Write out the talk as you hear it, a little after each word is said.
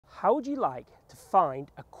how would you like to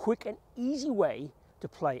find a quick and easy way to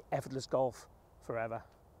play effortless golf forever?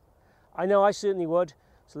 I know I certainly would,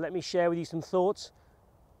 so let me share with you some thoughts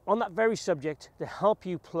on that very subject to help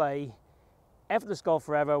you play effortless golf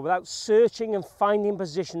forever without searching and finding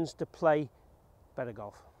positions to play better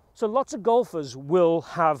golf. So lots of golfers will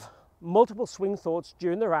have multiple swing thoughts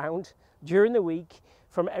during the round, during the week,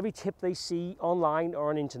 from every tip they see online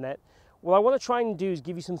or on internet. What I want to try and do is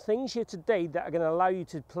give you some things here today that are going to allow you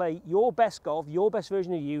to play your best golf, your best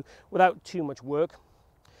version of you, without too much work.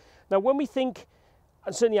 Now when we think,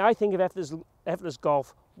 and certainly I think of effortless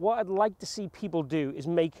golf, what I'd like to see people do is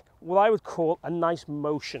make what I would call a nice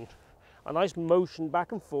motion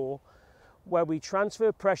back and forth, where we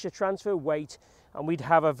transfer pressure, transfer weight, and we'd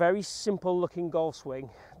have a very simple looking golf swing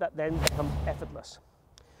that then becomes effortless.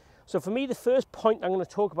 So for me, the first point I'm going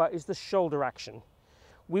to talk about is the shoulder action.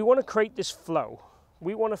 We want to create this flow.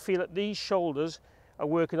 We want to feel that these shoulders are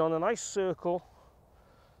working on a nice circle,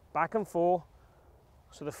 back and forth.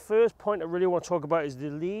 So the first point I really want to talk about is the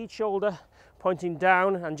lead shoulder pointing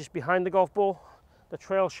down and just behind the golf ball, the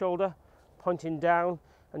trail shoulder pointing down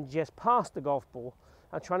and just past the golf ball,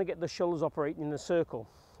 and trying to get the shoulders operating in a circle.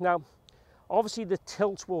 Now, obviously the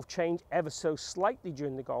tilt will change ever so slightly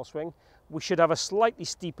during the golf swing. We should have a slightly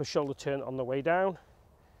steeper shoulder turn on the way down.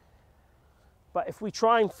 But if we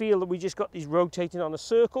try and feel that we just got these rotating on a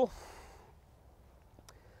circle,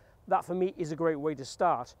 that for me is a great way to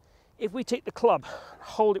start. If we take the club,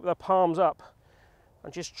 hold it with our palms up,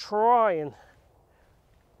 and just try and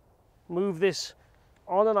move this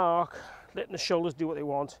on an arc, letting the shoulders do what they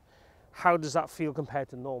want, how does that feel compared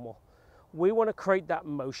to normal? We want to create that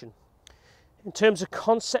motion. In terms of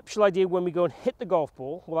conceptual idea, when we go and hit the golf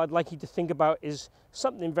ball, what I'd like you to think about is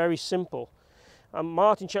something very simple.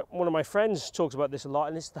 Martin Chuck, one of my friends, talks about this a lot,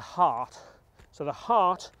 and it's the heart. So the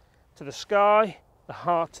heart to the sky, the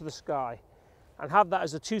heart to the sky. And have that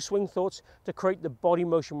as the two swing thoughts to create the body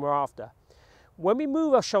motion we're after. When we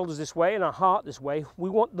move our shoulders this way and our heart this way, we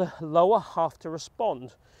want the lower half to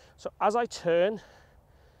respond. So as I turn,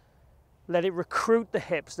 let it recruit the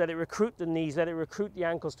hips, let it recruit the knees, let it recruit the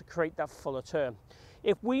ankles to create that fuller turn.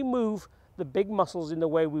 If we move the big muscles in the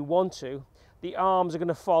way we want to, the arms are going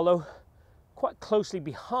to follow quite closely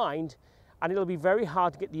behind, and it'll be very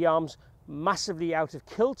hard to get the arms massively out of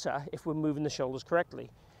kilter if we're moving the shoulders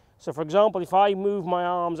correctly. So for example, if I move my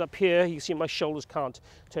arms up here, you can see my shoulders can't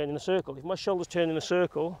turn in a circle. If my shoulders turn in a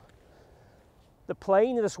circle, the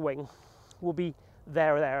plane of the swing will be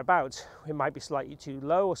there or thereabouts. It might be slightly too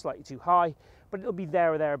low or slightly too high, but it'll be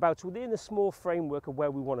there or thereabouts within a small framework of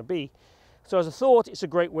where we want to be. So as a thought, it's a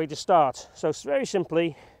great way to start. So very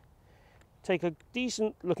simply, take a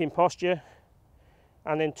decent looking posture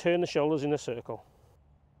and then turn the shoulders in a circle.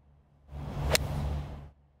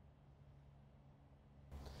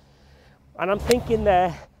 And I'm thinking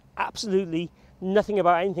there absolutely nothing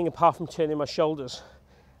about anything apart from turning my shoulders.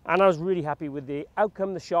 And I was really happy with the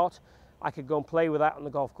outcome, the shot. I could go and play with that on the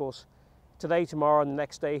golf course today, tomorrow, and the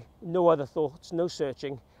next day. No other thoughts, no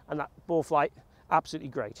searching, and that ball flight, absolutely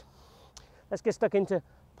great. Let's get stuck into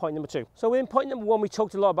point number two. So in point number one, we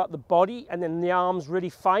talked a lot about the body and then the arms really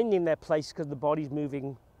finding their place because the body's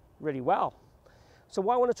moving really well. So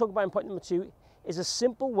what I want to talk about in point number two is a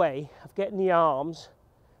simple way of getting the arms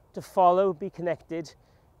to follow, be connected,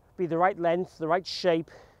 be the right length, the right shape,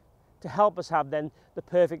 to help us have then the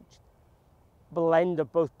perfect blend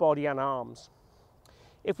of both body and arms.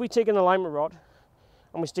 If we take an alignment rod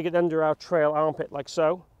and we stick it under our trail armpit like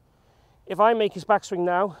so, if I make his backswing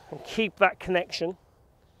now and keep that connection,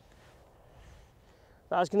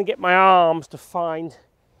 that's going to get my arms to find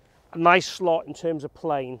a nice slot in terms of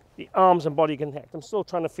plane. The arms and body connect. I'm still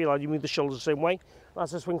trying to feel how you move the shoulders the same way.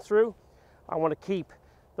 As I swing through, I want to keep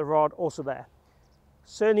the rod also there.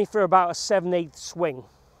 Certainly for about a 7/8 swing.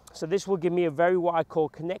 So this will give me a very what I call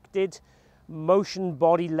connected, motion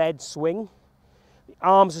body led swing. The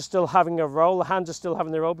arms are still having a roll, the hands are still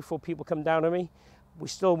having their roll before people come down on me. We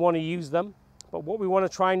still want to use them, but what we want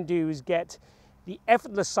to try and do is get the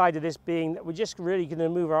effortless side of this being that we're just really going to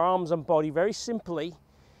move our arms and body very simply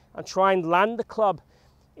and try and land the club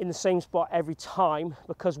in the same spot every time,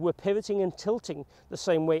 because we're pivoting and tilting the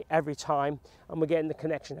same way every time and we're getting the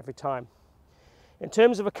connection every time. In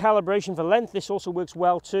terms of a calibration for length, this also works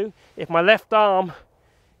well too. If my left arm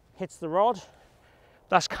hits the rod,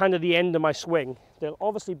 that's kind of the end of my swing. There'll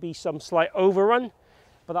obviously be some slight overrun,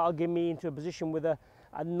 but that'll give me into a position with a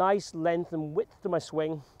nice length and width to my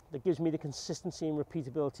swing that gives me the consistency and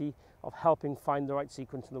repeatability of helping find the right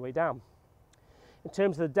sequence on the way down. In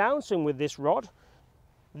terms of the downswing with this rod,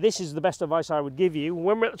 this is the best advice I would give you.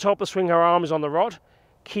 When we're at the top of the swing, our arm is on the rod.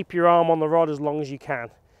 Keep your arm on the rod as long as you can.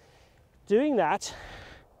 Doing that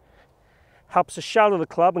helps to shallow the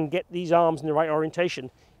club and get these arms in the right orientation.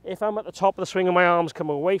 If I'm at the top of the swing and my arms come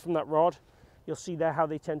away from that rod, you'll see there how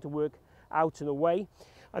they tend to work out and away,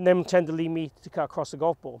 and then tend to lead me to cut across the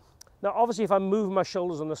golf ball. Now obviously if I'm moving my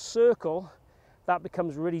shoulders on a circle, that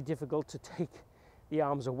becomes really difficult to take the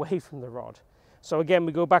arms away from the rod. So again,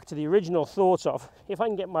 we go back to the original thoughts of, if I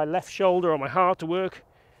can get my left shoulder or my heart to work,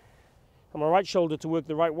 and my right shoulder to work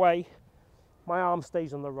the right way, my arm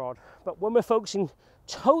stays on the rod. But when we're focusing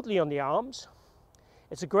totally on the arms,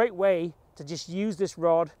 it's a great way to just use this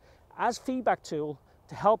rod as feedback tool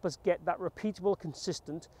to help us get that repeatable,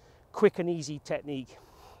 consistent, quick and easy technique.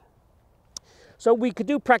 So we could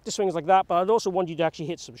do practice swings like that, but I'd also want you to actually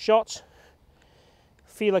hit some shots.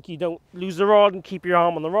 Feel like you don't lose the rod and keep your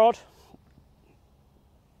arm on the rod.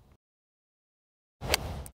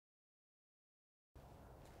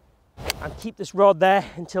 And keep this rod there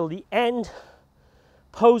until the end.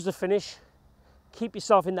 Pose the finish. Keep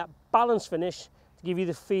yourself in that balanced finish to give you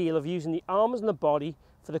the feel of using the arms and the body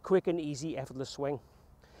for the quick and easy, effortless swing.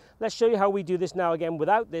 Let's show you how we do this now again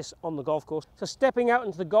without this on the golf course. So stepping out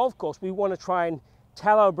into the golf course, we want to try and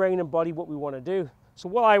tell our brain and body what we want to do. So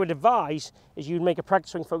what I would advise is you'd make a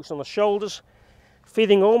practice swing focused on the shoulders,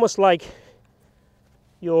 feeling almost like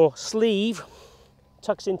your sleeve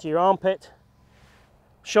tucks into your armpit.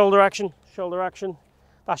 Shoulder action,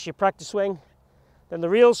 that's your practice swing. Then the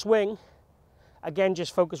real swing, again,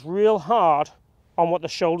 just focus real hard on what the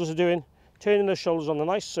shoulders are doing, turning those shoulders on a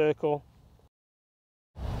nice circle.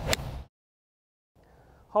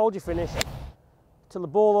 Hold your finish till the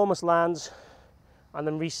ball almost lands, and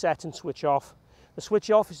then reset and switch off. The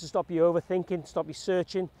switch off is to stop you overthinking, stop you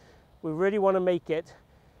searching. We really want to make it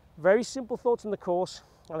very simple thoughts in the course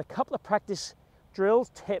and a couple of practice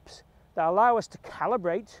drills, tips that allow us to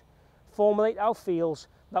calibrate, formulate our feels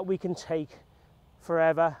that we can take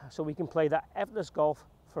forever, so we can play that effortless golf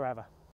forever.